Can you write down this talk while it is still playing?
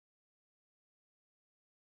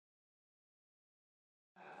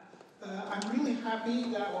really happy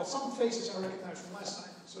that, well, some faces I recognize from last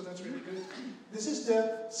time, so that's really good. This is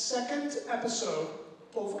the second episode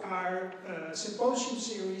of our symposium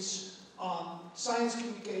series on science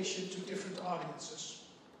communication to different audiences.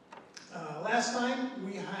 Last time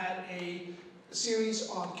we had a series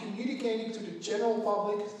on communicating to the general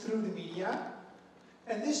public through the media,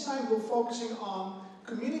 and this time we're focusing on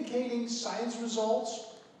communicating science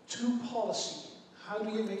results to policy. How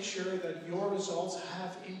do you make sure that your results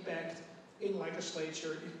have impact in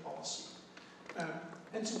legislature, in policy?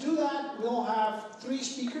 And to do that, we'll have 3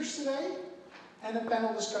 speakers today and a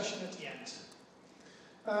panel discussion at the end.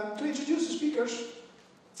 To introduce the speakers,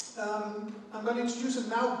 I'm going to introduce them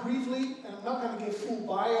now briefly, and I'm not going to give full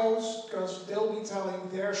bios because they'll be telling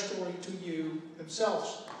their story to you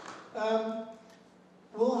themselves.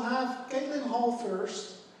 We'll have Caitlyn Hall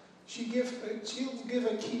first. She'll give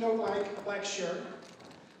a keynote-like lecture.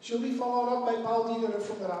 She'll be followed up by Paul Diederer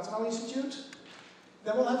from the Ratenau Institute.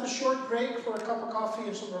 Then we'll have a short break for a cup of coffee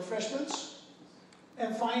and some refreshments.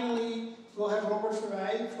 And finally, we'll have Robert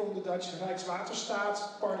Verwij from the Dutch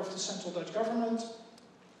Rijkswaterstaat, part of the central Dutch government.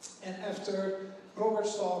 And after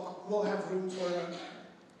Robert's talk, we'll have room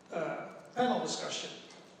for a panel discussion.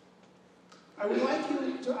 I would like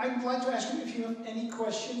to ask you if you have any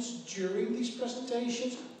questions during these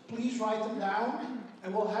presentations. Please write them down,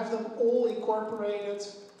 and we'll have them all incorporated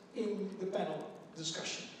in the panel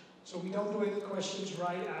discussion. So we don't do any questions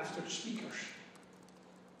right after the speakers.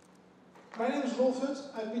 My name is Wolfert.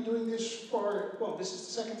 I've been doing this for, well, this is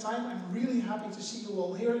the second time. I'm really happy to see you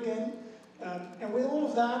all here again. And with all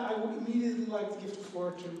of that, I would immediately like to give the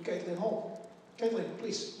floor to Caitlyn Hall. Caitlyn,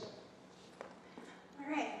 please.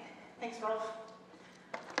 All right. Thanks, Rolf.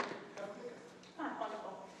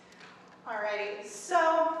 Wonderful. Alrighty,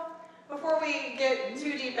 so before we get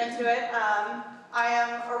too deep into it, I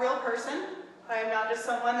am a real person. I am not just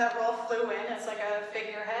someone that Rolf flew in as like a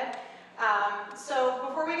figurehead. So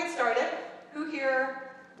before we get started, who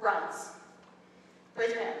here runs?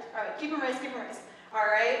 Raise your hand. All right, keep them raised, keep them raised. All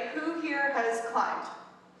right, who here has climbed?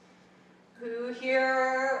 Who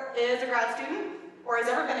here is a grad student or has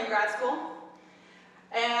ever been in grad school?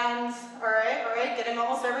 And, all right, getting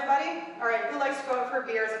almost everybody. All right, who likes to go out for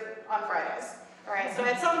beers on Fridays? All right, so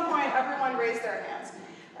at some point, everyone raised their hands.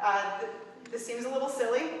 This seems a little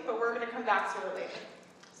silly, but we're going to come back to it later.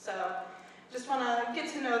 So, just want to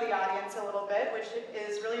get to know the audience a little bit, which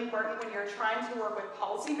is really important when you're trying to work with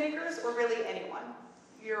policymakers or really anyone.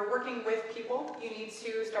 You're working with people, you need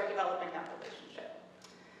to start developing that relationship.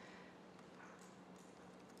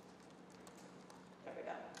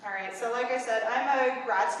 All right, so like I said, I'm a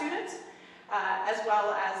grad student, as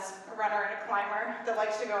well as a runner and a climber that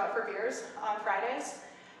likes to go out for beers on Fridays.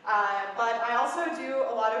 But I also do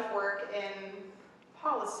a lot of work in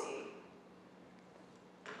policy.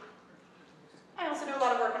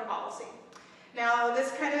 Now,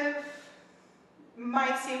 this kind of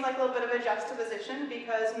might seem like a little bit of a juxtaposition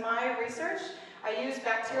because my research, I use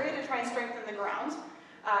bacteria to try and strengthen the ground.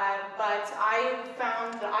 But I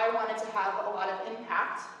found that I wanted to have a lot of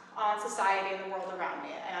impact on society and the world around me,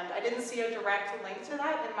 and I didn't see a direct link to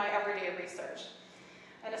that in my everyday research.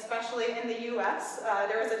 And especially in the US,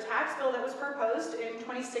 there was a tax bill that was proposed in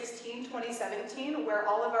 2016, 2017, where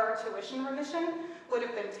all of our tuition remission would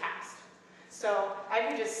have been taxed. So I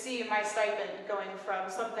could just see my stipend going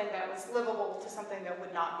from something that was livable to something that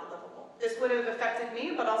would not be livable. This would have affected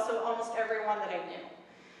me, but also almost everyone that I knew.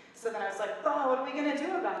 So then I was like, oh, what are we gonna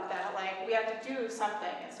do about that? Like, we have to do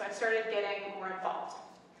something. And so I started getting more involved.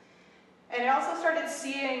 And I also started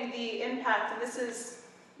seeing the impact, and this is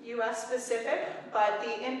US specific, but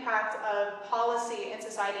the impact of policy in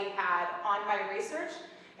society had on my research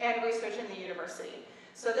and research in the university.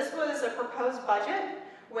 So this was a proposed budget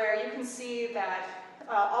where you can see that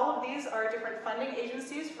all of these are different funding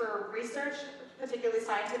agencies for research, particularly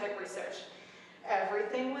scientific research.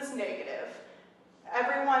 Everything was negative.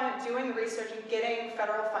 Everyone doing research and getting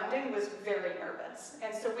federal funding was very nervous.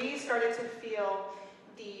 And so we started to feel,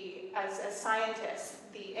 as scientists,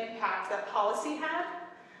 the impact that policy had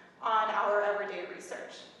on our everyday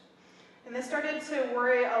research. And this started to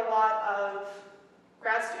worry a lot of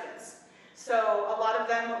grad students. So a lot of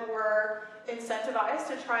them were incentivized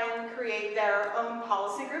to try and create their own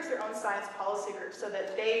policy groups, their own science policy groups, so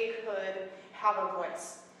that they could have a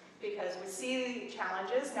voice. Because we see the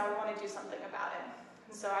challenges, now we want to do something about it.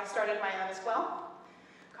 And so I started my own as well,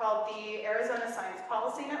 called the Arizona Science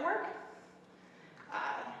Policy Network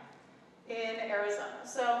in Arizona.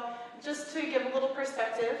 So just to give a little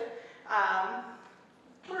perspective,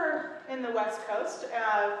 we're in the West Coast,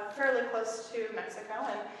 fairly close to Mexico,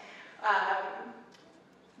 and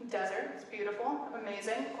desert. It's beautiful,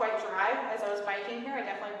 amazing, quite dry. As I was biking here, I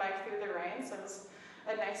definitely biked through the rain, so it was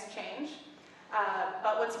a nice change.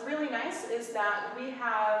 But what's really nice is that we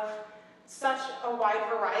have such a wide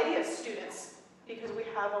variety of students because we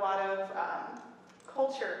have a lot of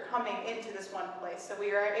culture coming into this one place. So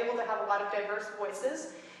we are able to have a lot of diverse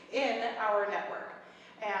voices in our network.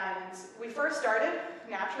 And we first started,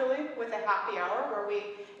 naturally, with a happy hour where we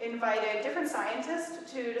invited different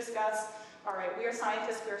scientists to discuss, all right, we are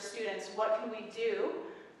scientists, we are students, what can we do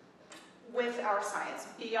with our science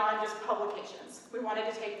beyond just publications? We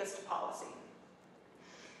wanted to take this to policy.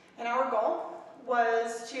 And our goal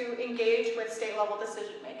was to engage with state-level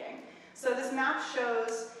decision-making. So this map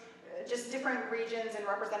shows just different regions and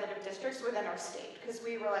representative districts within our state, because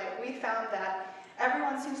we found that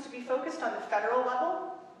everyone seems to be focused on the federal level,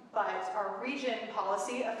 but our region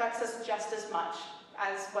policy affects us just as much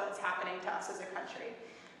as what's happening to us as a country.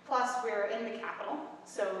 Plus, we're in the capital,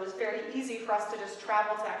 so it was very easy for us to just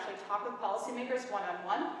travel to actually talk with policymakers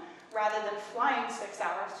one-on-one, rather than flying 6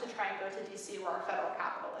 hours to try and go to DC where our federal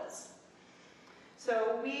capital is.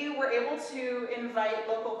 So we were able to invite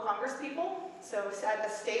local congresspeople, so at the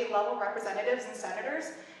state level representatives and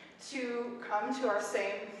senators, to come to our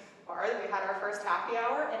same bar that we had our first happy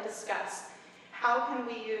hour and discuss how can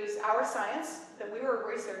we use our science that we were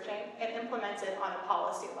researching and implement it on a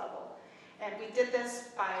policy level. And we did this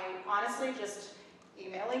by honestly just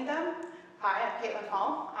emailing them. Hi, I'm Caitlyn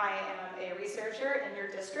Hall. I am a researcher in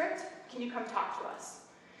your district. Can you come talk to us?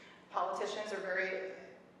 Politicians are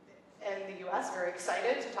in the US, very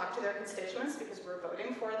excited to talk to their constituents because we're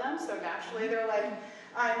voting for them. So naturally they're like,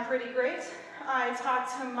 I'm pretty great. I talk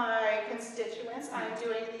to my constituents. I'm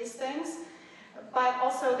doing these things. But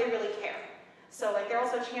also they really care. So they're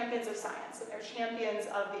also champions of science and they're champions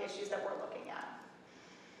of the issues that we're looking at.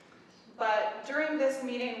 But during this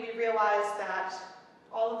meeting, we realized that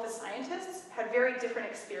all of the scientists had very different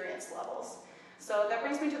experience levels. So that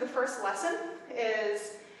brings me to the first lesson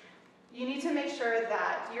is you need to make sure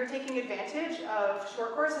that you're taking advantage of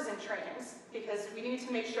short courses and trainings because we need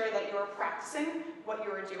to make sure that you're practicing what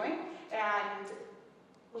you are doing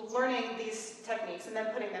and learning these techniques and then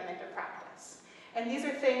putting them into practice. And these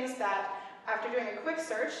are things that after doing a quick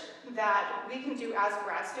search that we can do as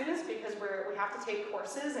grad students because we have to take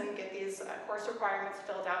courses and get these course requirements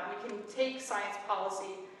filled out. And we can take science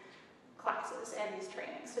policy classes and these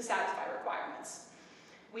trainings to satisfy requirements.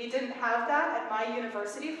 We didn't have that at my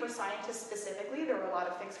university for scientists specifically. There were a lot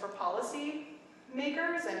of things for policy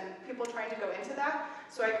makers and people trying to go into that.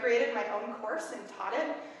 So I created my own course and taught it.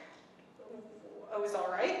 It was all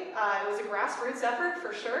right. It was a grassroots effort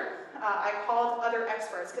for sure. I called other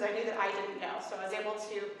experts because I knew that I didn't know. So I was able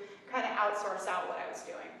to kind of outsource out what I was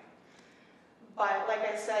doing. But like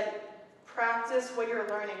I said, practice what you're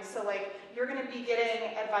learning. So you're going to be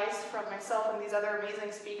getting advice from myself and these other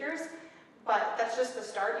amazing speakers, but that's just the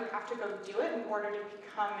start. You have to go do it in order to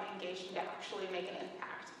become engaged and to actually make an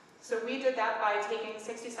impact. So we did that by taking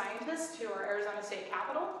 60 scientists to our Arizona State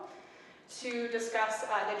Capitol to discuss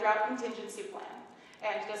the drought contingency plan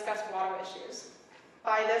and to discuss water issues.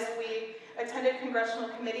 By this, we attended congressional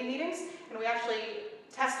committee meetings and we actually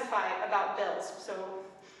testified about bills. So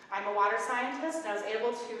I'm a water scientist and I was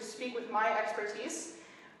able to speak with my expertise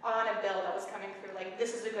on a bill that was coming through,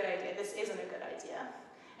 this is a good idea, this isn't a good idea.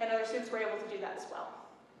 And other students were able to do that as well.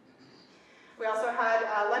 We also had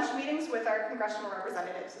lunch meetings with our congressional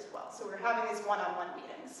representatives as well. So we're having these one-on-one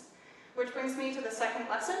meetings. Which brings me to the second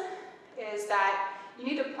lesson, is that you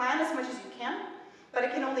need to plan as much as you can, but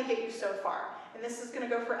it can only get you so far. And this is going to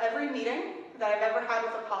go for every meeting that I've ever had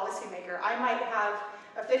with a policymaker. I might have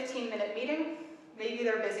a 15-minute meeting. Maybe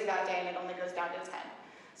they're busy that day and it only goes down to 10.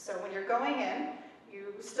 So when you're going in,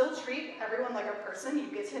 you still treat everyone like a person. You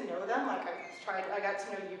get to know them. I got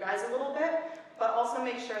to know you guys a little bit, but also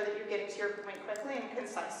make sure that you're getting to your point quickly and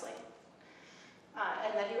concisely.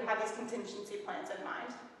 And that you have these contingency plans in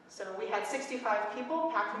mind. So we had 65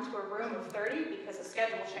 people packed into a room of 30 because the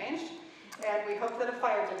schedule changed, and we hope that a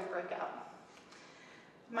fire didn't break out.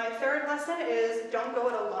 My third lesson is don't go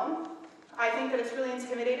it alone. I think that it's really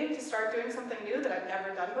intimidating to start doing something new that I've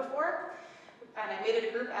never done before. And I made it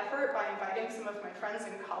a group effort by inviting some of my friends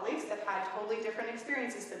and colleagues that had totally different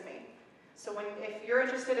experiences than me. So if you're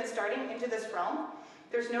interested in starting into this realm,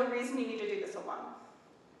 there's no reason you need to do this alone.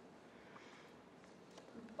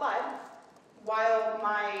 But while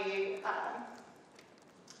my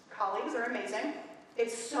colleagues are amazing,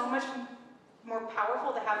 it's so much more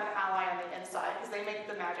powerful to have an ally on the inside because they make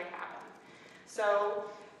the magic happen. So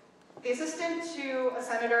the assistant to a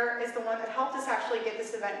senator is the one that helped us actually get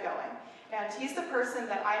this event going. And he's the person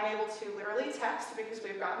that I'm able to literally text, because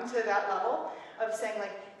we've gotten to that level of saying,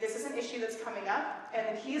 like, this is an issue that's coming up, and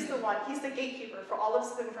then he's the gatekeeper for all of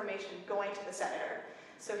this information going to the senator.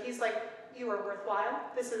 So he's like, you are worthwhile,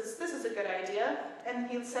 this is a good idea, and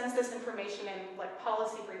he sends this information in like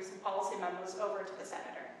policy briefs and policy memos over to the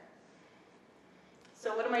senator.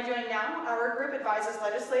 So what am I doing now? Our group advises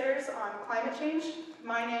legislators on climate change,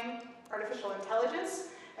 mining, artificial intelligence,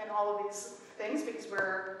 and all of these things, because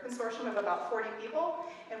we're a consortium of about 40 people,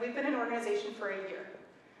 and we've been an organization for a year.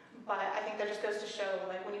 But I think that just goes to show,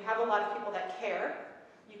 like, when you have a lot of people that care,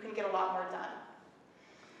 you can get a lot more done.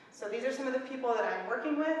 So these are some of the people that I'm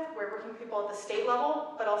working with. We're working with people at the state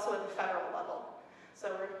level, but also at the federal level.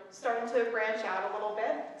 So we're starting to branch out a little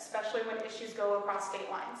bit, especially when issues go across state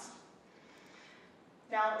lines.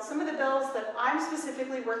 Now, some of the bills that I'm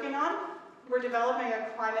specifically working on, we're developing a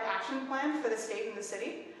climate action plan for the state and the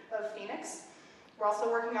city of Phoenix. We're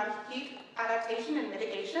also working on heat adaptation and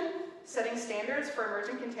mitigation, setting standards for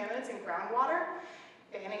emerging contaminants in groundwater,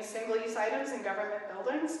 banning single-use items in government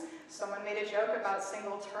buildings. Someone made a joke about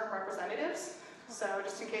single-term representatives, so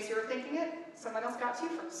just in case you were thinking it, someone else got to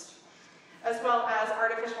first. As well as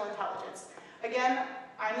artificial intelligence. Again,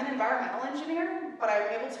 I'm an environmental engineer, but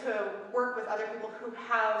I'm able to work with other people who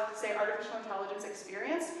have, say, artificial intelligence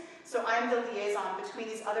experience, so I'm the liaison between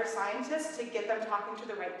these other scientists to get them talking to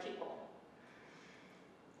the right people.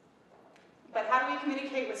 But how do we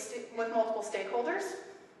communicate with multiple stakeholders?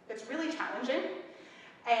 It's really challenging.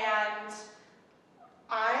 And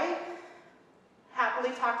I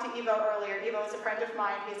happily talked to Evo earlier. Evo is a friend of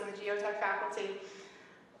mine. He's in the geotech faculty.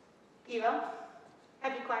 Evo,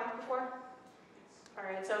 have you climbed before? All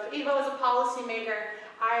right, so if Evo is a policymaker,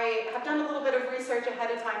 I have done a little bit of research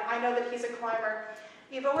ahead of time. I know that he's a climber.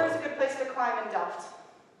 Evo, where's a good place to climb in Delft?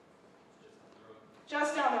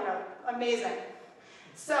 Just down the road. Amazing.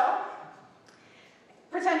 So,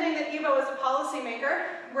 pretending that Evo is a policymaker,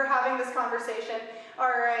 we're having this conversation. All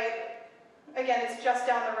right, again, it's just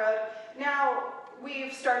down the road. Now,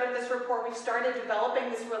 we've started this rapport, we've started developing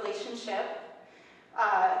this relationship.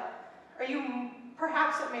 Are you,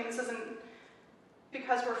 perhaps, I mean, this isn't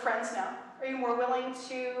because we're friends now, are you more willing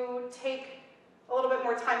to take a little bit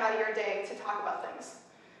more time out of your day to talk about things?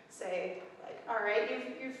 Say, like, all right,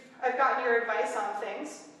 I've gotten your advice on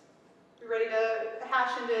things. You ready to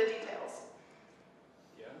hash into details?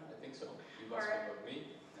 Yeah, I think so. You've asked me about me,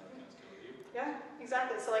 now I can ask about you. Yeah,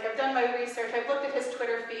 exactly. So like I've done my research, I've looked at his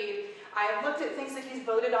Twitter feed, I've looked at things that he's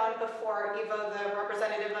voted on before, Evo, the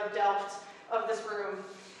representative of Delft, of this room.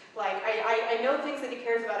 Like, I know things that he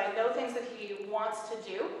cares about, I know things that he wants to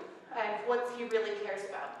do, and what he really cares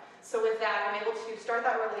about. So with that, I'm able to start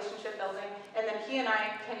that relationship building, and then he and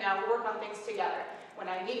I can now work on things together. When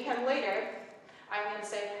I meet him later, I'm going to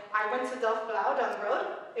say, I went to Delft down the road,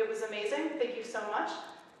 it was amazing, thank you so much.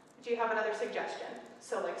 Do you have another suggestion?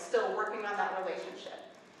 So like still working on that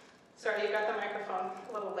relationship. Sorry, you got the microphone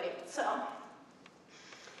a little late. So,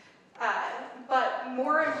 but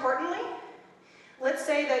more importantly, let's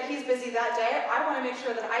say that he's busy that day. I want to make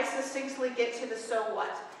sure that I succinctly get to the so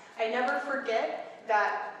what. I never forget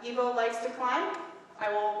that Evo likes to climb.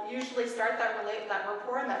 I will usually start that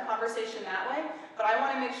rapport and that conversation that way. But I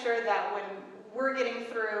want to make sure that when we're getting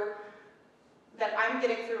through, that I'm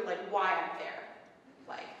getting through like why I'm there.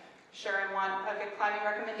 Like, sure, I want a good climbing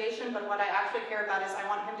recommendation, but what I actually care about is I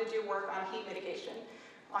want him to do work on heat mitigation,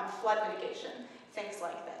 on flood mitigation, things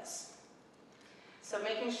like this. So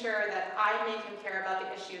making sure that I make him care about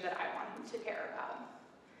the issue that I want him to care about.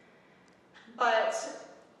 But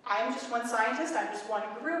I'm just one scientist, I'm just one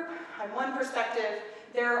group, I'm one perspective.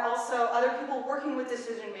 There are also other people working with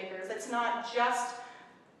decision makers. It's not just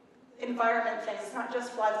environment things, it's not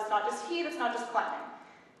just floods, it's not just heat, it's not just climbing.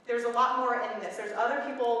 There's a lot more in this. There's other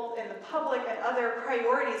people in the public and other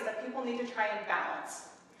priorities that people need to try and balance.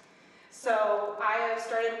 So I have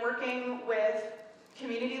started working with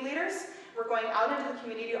community leaders. We're going out into the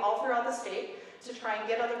community all throughout the state to try and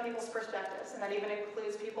get other people's perspectives. And that even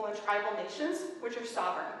includes people in tribal nations, which are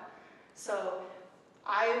sovereign. So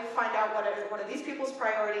I find out what are these people's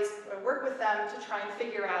priorities, I work with them to try and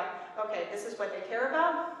figure out, okay, this is what they care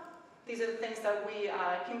about. These are the things that we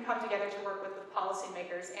can come together to work with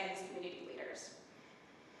policymakers and these community leaders.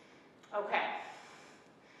 Okay,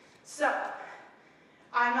 so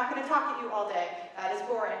I'm not going to talk at you all day. That is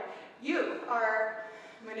boring. You are,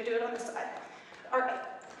 I'm going to do it on this side. All right.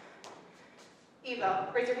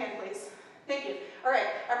 Evo, raise your hand, please. Thank you. All right,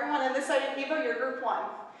 everyone on this side of Evo, you're group one.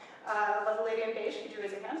 Lovely lady in beige, could you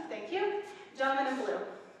raise your hand? Thank you. Gentleman in blue,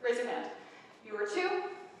 raise your hand. You are two.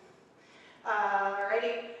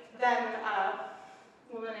 Alrighty. Then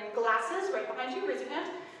woman in glasses, right behind you, raise your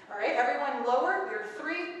hand. All right, everyone lower, you're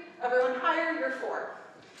 3. Everyone higher, you're 4.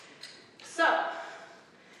 So,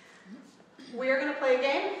 we are going to play a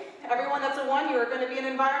game. Everyone that's a 1, you are going to be an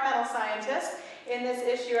environmental scientist in this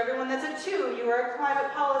issue. Everyone that's a 2, you are a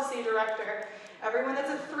climate policy director. Everyone that's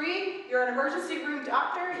a 3, you're an emergency room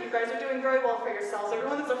doctor. You guys are doing very well for yourselves.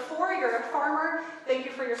 Everyone that's a 4, you're a farmer. Thank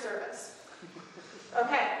you for your service.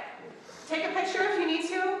 Okay, take a picture if you need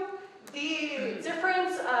to. The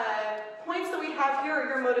different points that we have here are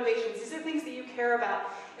your motivations. These are things that you care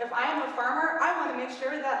about. If I am a farmer, I want to make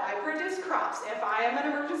sure that I produce crops. If I am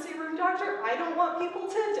an emergency room doctor, I don't want people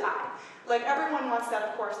to die. Like, everyone wants that,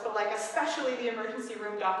 of course, but like especially the emergency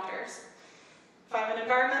room doctors. If I'm an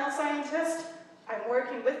environmental scientist, I'm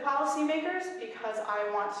working with policymakers because I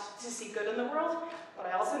want to see good in the world, but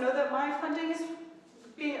I also know that my funding is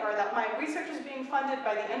being, or that my research is being funded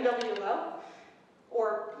by the NWO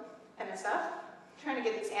or NSF. I'm trying to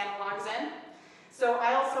get these analogs in. So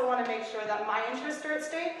I also want to make sure that my interests are at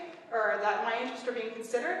stake, or that my interests are being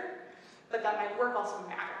considered, but that my work also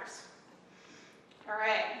matters. All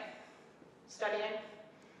right, studying.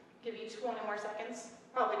 Give you 20 more seconds.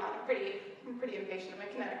 Probably not. I'm pretty impatient. I'm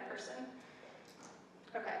a kinetic person.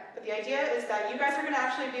 Okay, but the idea is that you guys are going to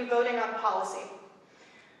actually be voting on policy.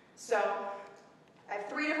 So I have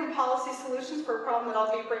 3 different policy solutions for a problem that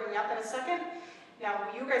I'll be bringing up in a second. Now,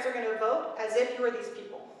 you guys are going to vote as if you were these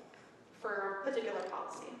people for a particular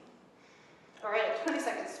policy. All right, 20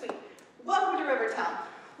 seconds, sweet. Welcome to Rivertown.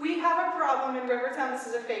 We have a problem in Rivertown. This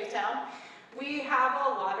is a fake town. We have a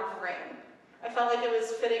lot of rain. I felt like it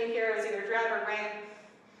was fitting here. It was either drought or rain.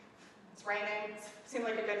 It's raining. It seemed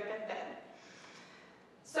like a good fit then.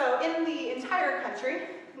 So in the entire country,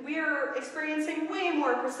 we're experiencing way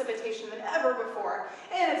more precipitation than ever before,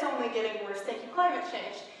 and it's only getting worse. Thank you, climate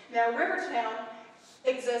change. Now, Rivertown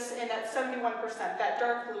exists in that 71%, that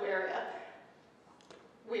dark blue area.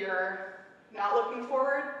 We're not looking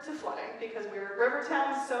forward to flooding because we're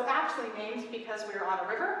Rivertown, so aptly named because we're on a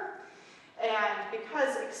river, and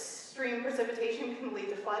because extreme precipitation can lead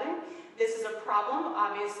to flooding. This is a problem,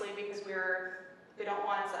 obviously, because we don't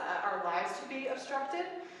want our lives to be obstructed,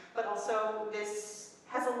 but also this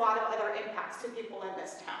has a lot of other impacts to people in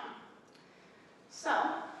this town. So,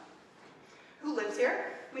 who lives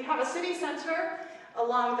here? We have a city center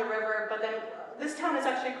along the river, but then this town is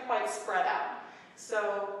actually quite spread out.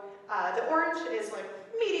 So the orange is like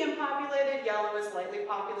medium populated, yellow is lightly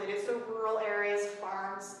populated, so rural areas,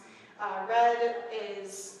 farms. Red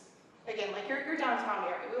is, again, like your downtown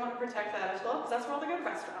area. We want to protect that as well, because that's where all the good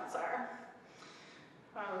restaurants are.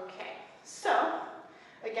 Okay, so,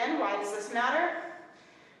 again, why does this matter?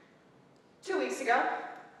 2 weeks ago,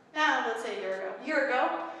 let's say a year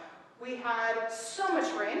ago, we had so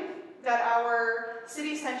much rain that our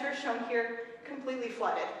city center, shown here, completely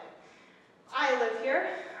flooded. I live here.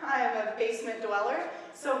 I am a basement dweller,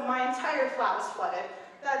 so my entire flat was flooded.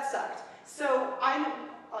 That sucked. So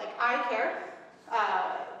I care,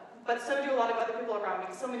 but so do a lot of other people around me,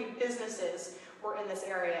 because so many businesses were in this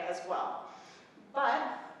area as well.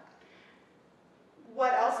 But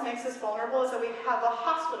what else makes us vulnerable is that we have a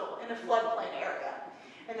hospital in a floodplain area.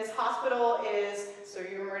 And this hospital is, so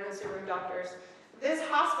your emergency room doctors, this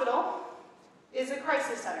hospital is a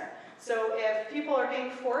crisis center. So if people are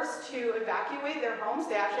being forced to evacuate their homes,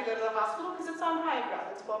 they actually go to the hospital because it's on high ground.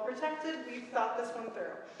 It's well protected. We've thought this one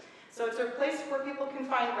through. So it's a place where people can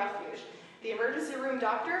find refuge. The emergency room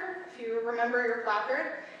doctor, if you remember your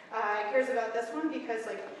placard, cares about this one because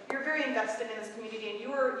you're very invested in this community and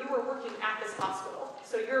you are working at this hospital.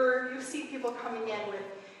 So you see people coming in with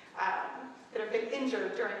that have been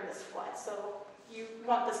injured during this flood. So you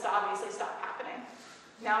want this to obviously stop happening.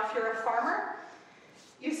 Now, if you're a farmer,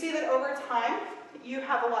 you see that over time you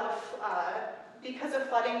have a lot of because of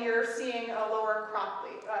flooding, you're seeing a lower crop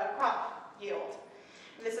yield.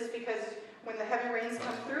 And this is because when the heavy rains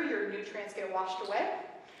come through, your nutrients get washed away.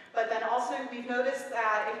 But then also we've noticed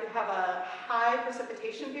that if you have a high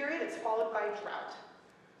precipitation period, it's followed by drought.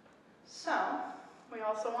 So we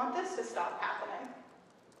also want this to stop happening.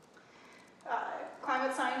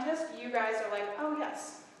 Climate scientists, you guys are like, oh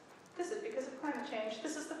yes, this is because of climate change.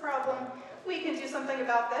 This is the problem. We can do something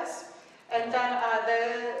about this. And then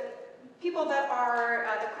the people that are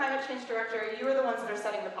the climate change director, you are the ones that are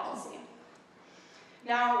setting the policy.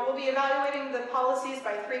 Now, we'll be evaluating the policies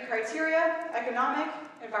by 3 criteria: economic,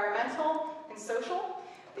 environmental, and social.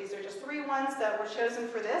 These are just 3 ones that were chosen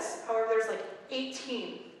for this. However, there's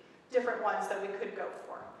 18 different ones that we could go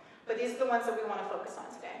for. But these are the ones that we want to focus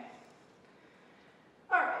on today.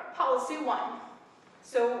 All right, policy 1.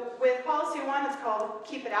 So with policy 1, it's called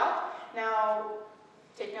Keep It Out. Now,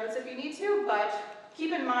 take notes if you need to, but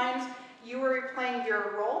keep in mind, you are playing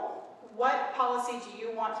your role. What policy do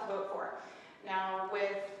you want to vote for? Now,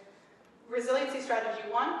 with Resiliency Strategy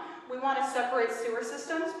 1, we want to separate sewer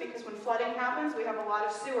systems because when flooding happens, we have a lot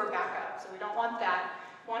of sewer backup, so we don't want that.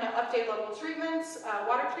 We want to update local treatments,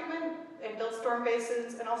 water treatment, and build storm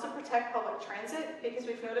basins, and also protect public transit because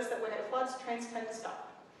we've noticed that when it floods, trains tend to stop.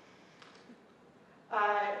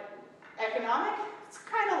 Economic, it's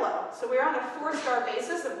kind of low. So we're on a 4-star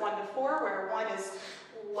basis of 1 to 4, where 1 is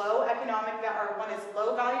low economic, or 1 is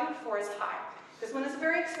low value, 4 is high. This one is a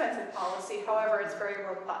very expensive policy, however, it's very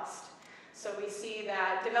robust. So we see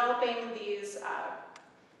that developing these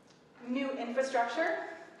new infrastructure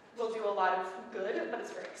will do a lot of good, but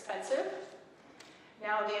it's very expensive.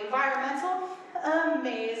 Now the environmental,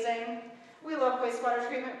 amazing. We love wastewater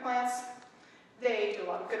treatment plants. They do a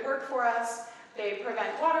lot of good work for us. They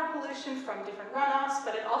prevent water pollution from different runoffs,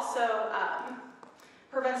 but it also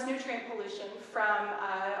prevents nutrient pollution from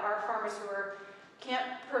our farmers who can't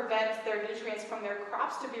prevent their nutrients from their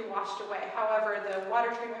crops to be washed away. However, the water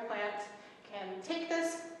treatment plant can take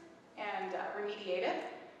this and remediate it.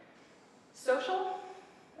 Social,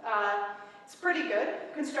 it's pretty good.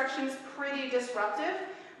 Construction's pretty disruptive,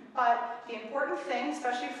 but the important thing,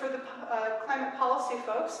 especially for the climate policy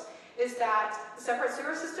folks, is that the separate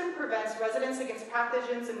sewer system prevents residents against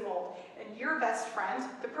pathogens and mold. And your best friend,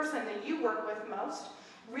 the person that you work with most,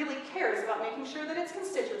 really cares about making sure that its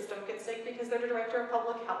constituents don't get sick because they're the director of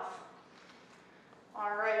public health.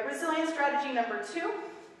 All right, resilience strategy number 2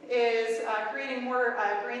 is creating more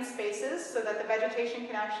green spaces so that the vegetation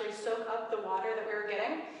can actually soak up the water that we were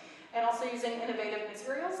getting, and also using innovative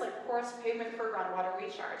materials like porous pavement for groundwater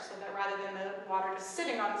recharge, so that rather than the water just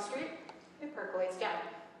sitting on the street, it percolates down.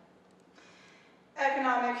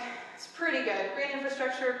 Economic, it's pretty good. Green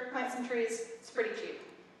infrastructure, plant some trees, it's pretty cheap.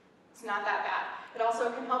 It's not that bad. It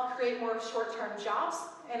also can help create more short-term jobs,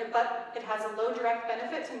 but it has a low direct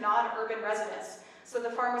benefit to non-urban residents. So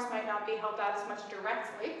the farmers might not be helped out as much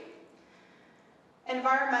directly.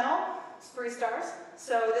 Environmental, it's 3 stars.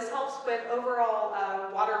 So this helps with overall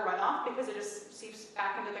water runoff because it just seeps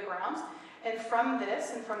back into the ground. And from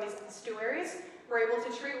this, and from these estuaries, we're able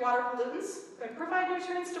to treat water pollutants and provide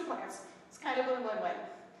nutrients to plants. It's kind of a win-win.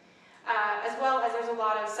 As well as there's a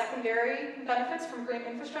lot of secondary benefits from green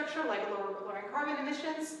infrastructure, like lowering carbon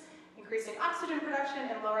emissions, increasing oxygen production,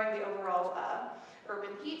 and lowering the overall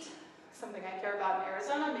urban heat. Something I care about in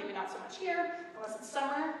Arizona, maybe not so much here, unless it's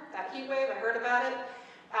summer. That heat wave, I heard about it.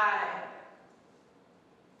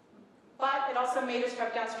 But it also may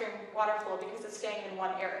disrupt downstream water flow because it's staying in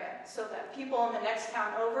one area, so that people in the next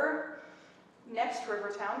town over, next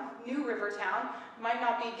river town, new river town, might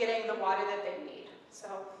not be getting the water that they need. So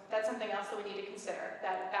that's something else that we need to consider,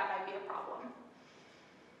 that might be a problem.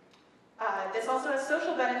 This also has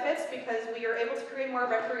social benefits because we are able to create more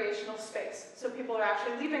recreational space. So people are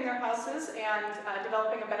actually leaving their houses and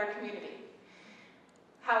developing a better community.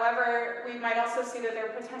 However, we might also see that there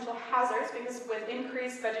are potential hazards because with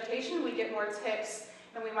increased vegetation, we get more ticks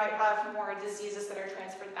and we might have more diseases that are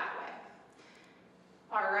transferred that way.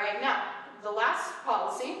 All right, now, the last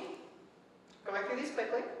policy, going through these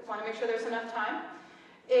quickly, want to make sure there's enough time,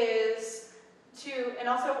 is to, and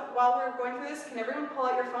also while we're going through this, can everyone pull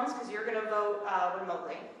out your phones because you're going to vote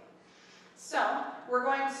remotely. So we're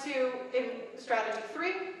going to, in strategy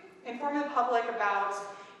 3, inform the public about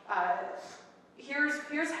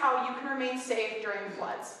here's how you can remain safe during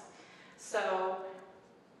floods. So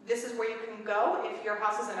this is where you can go if your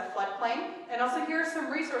house is in a floodplain. And also here are some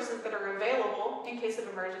resources that are available in case of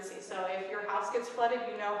emergency. So if your house gets flooded,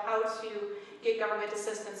 you know how to get government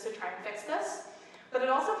assistance to try and fix this. But it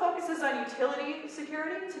also focuses on utility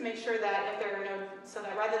security to make sure that if there are no, so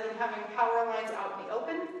that rather than having power lines out in the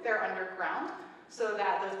open, they're underground so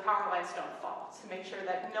that those power lines don't fall. To make sure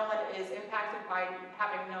that no one is impacted by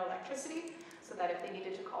having no electricity, so that if they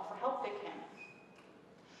needed to call for help, they can.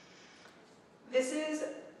 This is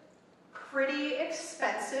pretty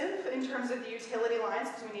expensive in terms of the utility lines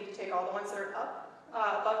because we need to take all the ones that are up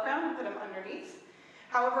above ground and put them underneath.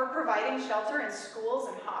 However, providing shelter in schools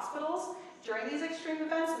and hospitals during these extreme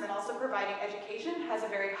events, and then also providing education, has a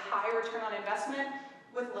very high return on investment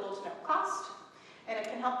with little to no cost, and it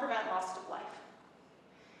can help prevent loss of life.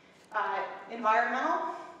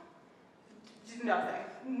 Environmental, nothing.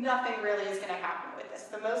 Nothing really is going to happen with this.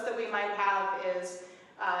 The most that we might have is,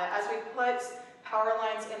 as we put power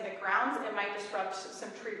lines in the ground, it might disrupt some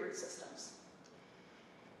tree root systems.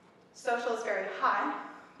 Social is very high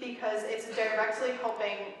because it's directly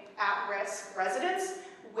helping at-risk residents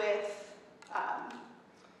with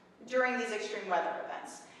during these extreme weather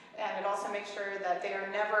events. And it also makes sure that they are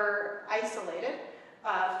never isolated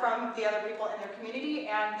from the other people in their community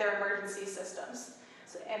and their emergency systems.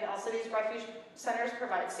 So, and also these refuge centers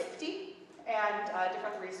provide safety and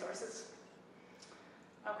different resources.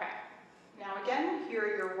 Okay, now again, here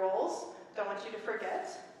are your roles. Don't want you to forget.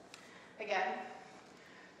 Again,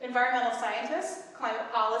 environmental scientists,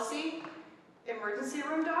 climate policy, emergency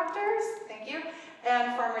room doctors, thank you,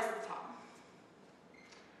 and farmers at the top.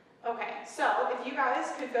 Okay, so if you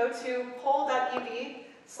guys could go to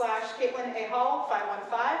poll.ev/Caitlyn Hall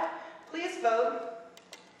 515, please vote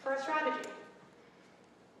for a strategy.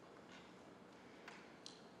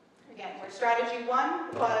 Again, where strategy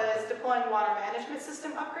 1 was deploying water management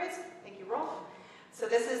system upgrades. Thank you, Rolf. So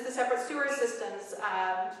this is the separate sewer systems.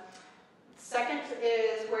 Second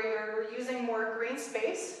is where you're using more green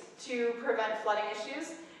space to prevent flooding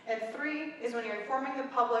issues. And 3 is when you're informing the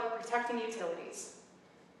public, protecting utilities.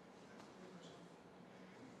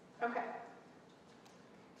 Okay.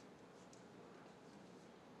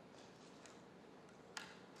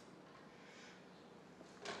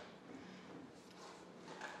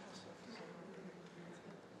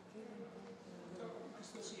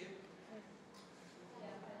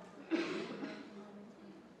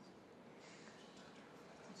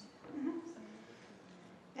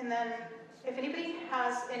 And then, if anybody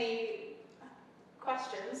has any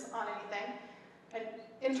questions on anything, and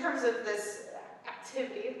in terms of this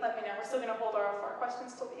activity, let me know. We're still going to hold our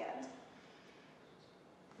questions till the end.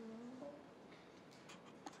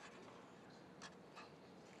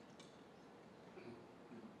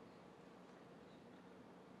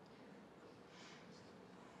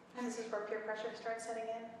 And this is where peer pressure starts setting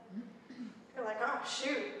in. You're like, oh,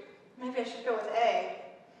 shoot, maybe I should go with A.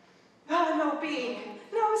 Oh, no, B.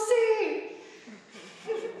 No, C.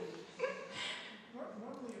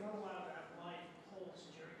 Normally, you're not allowed to have live polls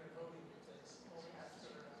during the voting because only have to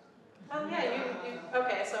sort of. Oh yeah, you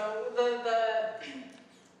okay, so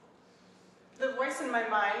the voice in my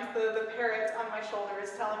mind, the parrot on my shoulder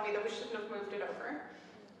is telling me that we shouldn't have moved it over.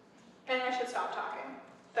 And I should stop talking.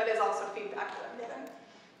 That is also feedback that I'm getting.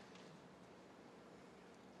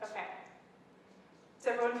 Okay. Does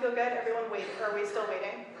everyone feel good? Everyone wait, or are we still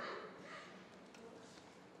waiting?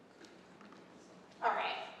 All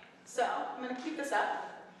right, so I'm going to keep this up.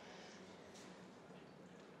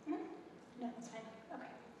 No, it's fine. Okay.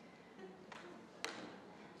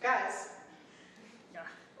 Guys.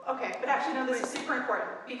 Okay, but actually, no, this is super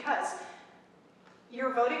important because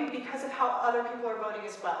you're voting because of how other people are voting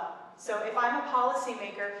as well. So if I'm a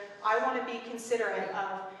policymaker, I want to be considerate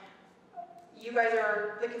of you guys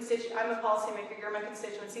are the constituent. I'm a policymaker, you're my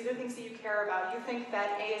constituents. These are things that you care about. You think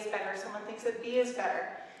that A is better, someone thinks that B is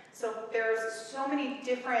better. So there's so many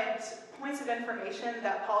different points of information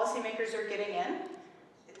that policymakers are getting in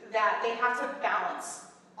that they have to balance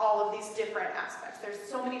all of these different aspects. There's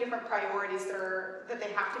so many different priorities that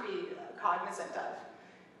they have to be cognizant of.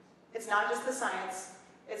 It's not just the science,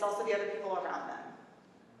 it's also the other people around them.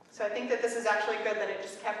 So I think that this is actually good that it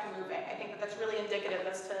just kept moving. I think that that's really indicative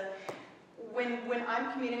as to when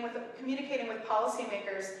I'm communicating with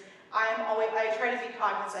policymakers, I try to be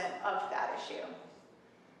cognizant of that issue.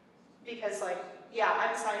 Because yeah,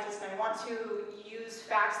 I'm a scientist and I want to use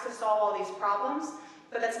facts to solve all these problems,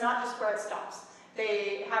 but that's not just where it stops.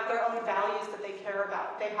 They have their own values that they care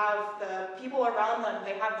about. They have the people around them,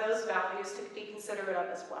 they have those values to be considerate of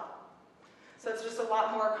as well. So it's just a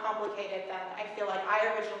lot more complicated than I feel like I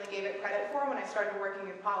originally gave it credit for when I started working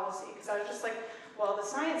in policy. Because I was just like, well, the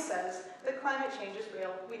science says that climate change is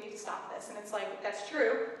real, we need to stop this. And it's like, that's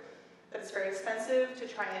true, but it's very expensive to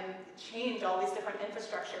try and change all these different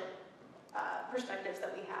infrastructure perspectives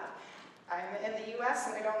that we have. I'm in the US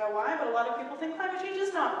and I don't know why, but a lot of people think climate change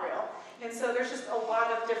is not real. And so there's just a lot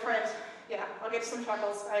of different, yeah, I'll give some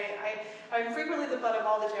chuckles. I'm frequently the butt of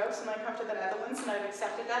all the jokes when I come to the Netherlands, and I've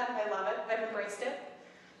accepted that, and I love it. I've embraced it.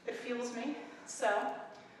 It fuels me. So,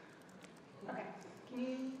 okay,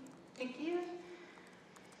 thank you.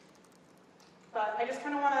 But I just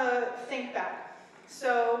kind of want to think back.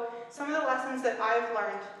 So some of the lessons that I've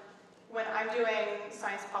learned when I'm doing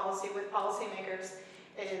science policy with policymakers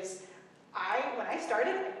is when I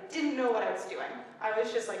started, I didn't know what I was doing. I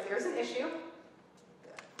was just like, there's an issue.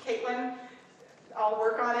 Caitlyn, I'll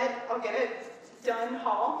work on it, I'll get it done.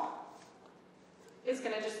 Hall is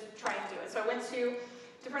going to just try and do it. So I went to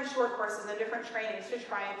different short courses and different trainings to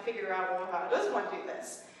try and figure out, well, how does one do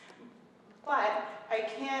this? But I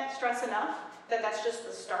can't stress enough that that's just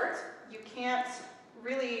the start. You can't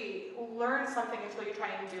really learn something until you try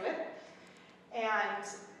and do it. And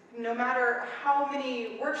no matter how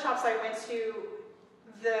many workshops I went to,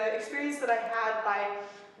 the experience that I had by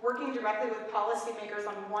working directly with policymakers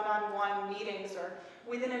on one-on-one meetings or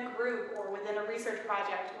within a group or within a research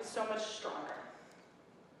project was so much stronger.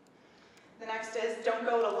 The next is don't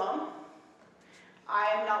go it alone. I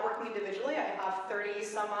am not working individually. I have 30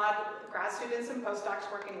 some odd grad students and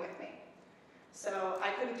postdocs working with me. So I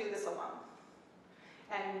couldn't do this alone.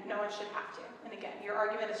 And no one should have to. And again, your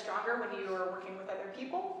argument is stronger when you are working with other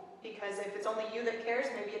people, because if it's only you that cares,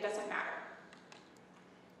 maybe it doesn't matter.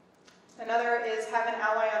 Another is have an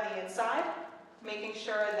ally on the inside, making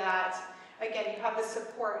sure that, again, you have the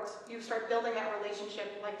support. You start building that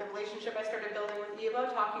relationship, like the relationship I started building with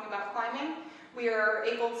Evo, talking about climbing. We are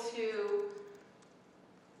able to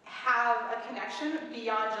have a connection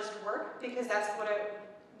beyond just work, because that's what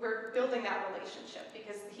we're building that relationship,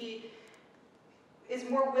 because he is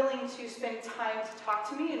more willing to spend time to talk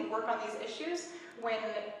to me and work on these issues when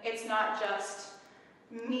it's not just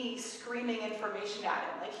me screaming information at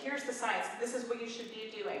him. Like, here's the science, this is what you should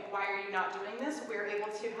be doing, why are you not doing this? We're able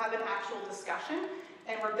to have an actual discussion,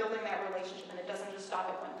 and we're building that relationship, and it doesn't just stop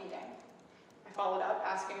at one meeting. I followed up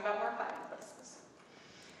asking about more climbing places.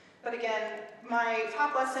 But again, my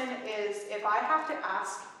top lesson is if I have to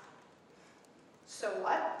ask, so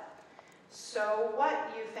what? So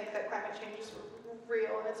what you think that climate change is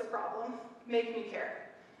real and it's a problem? Make me care.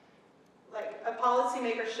 Like, a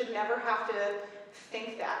policymaker should never have to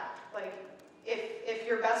think that. Like, if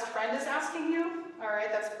your best friend is asking you, all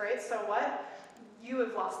right, that's great, so what? You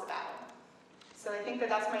have lost the battle. So I think that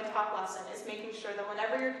that's my top lesson, is making sure that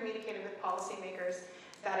whenever you're communicating with policymakers,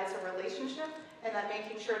 that it's a relationship, and that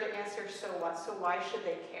making sure to answer so what, so why should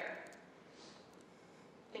they care?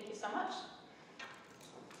 Thank you so much.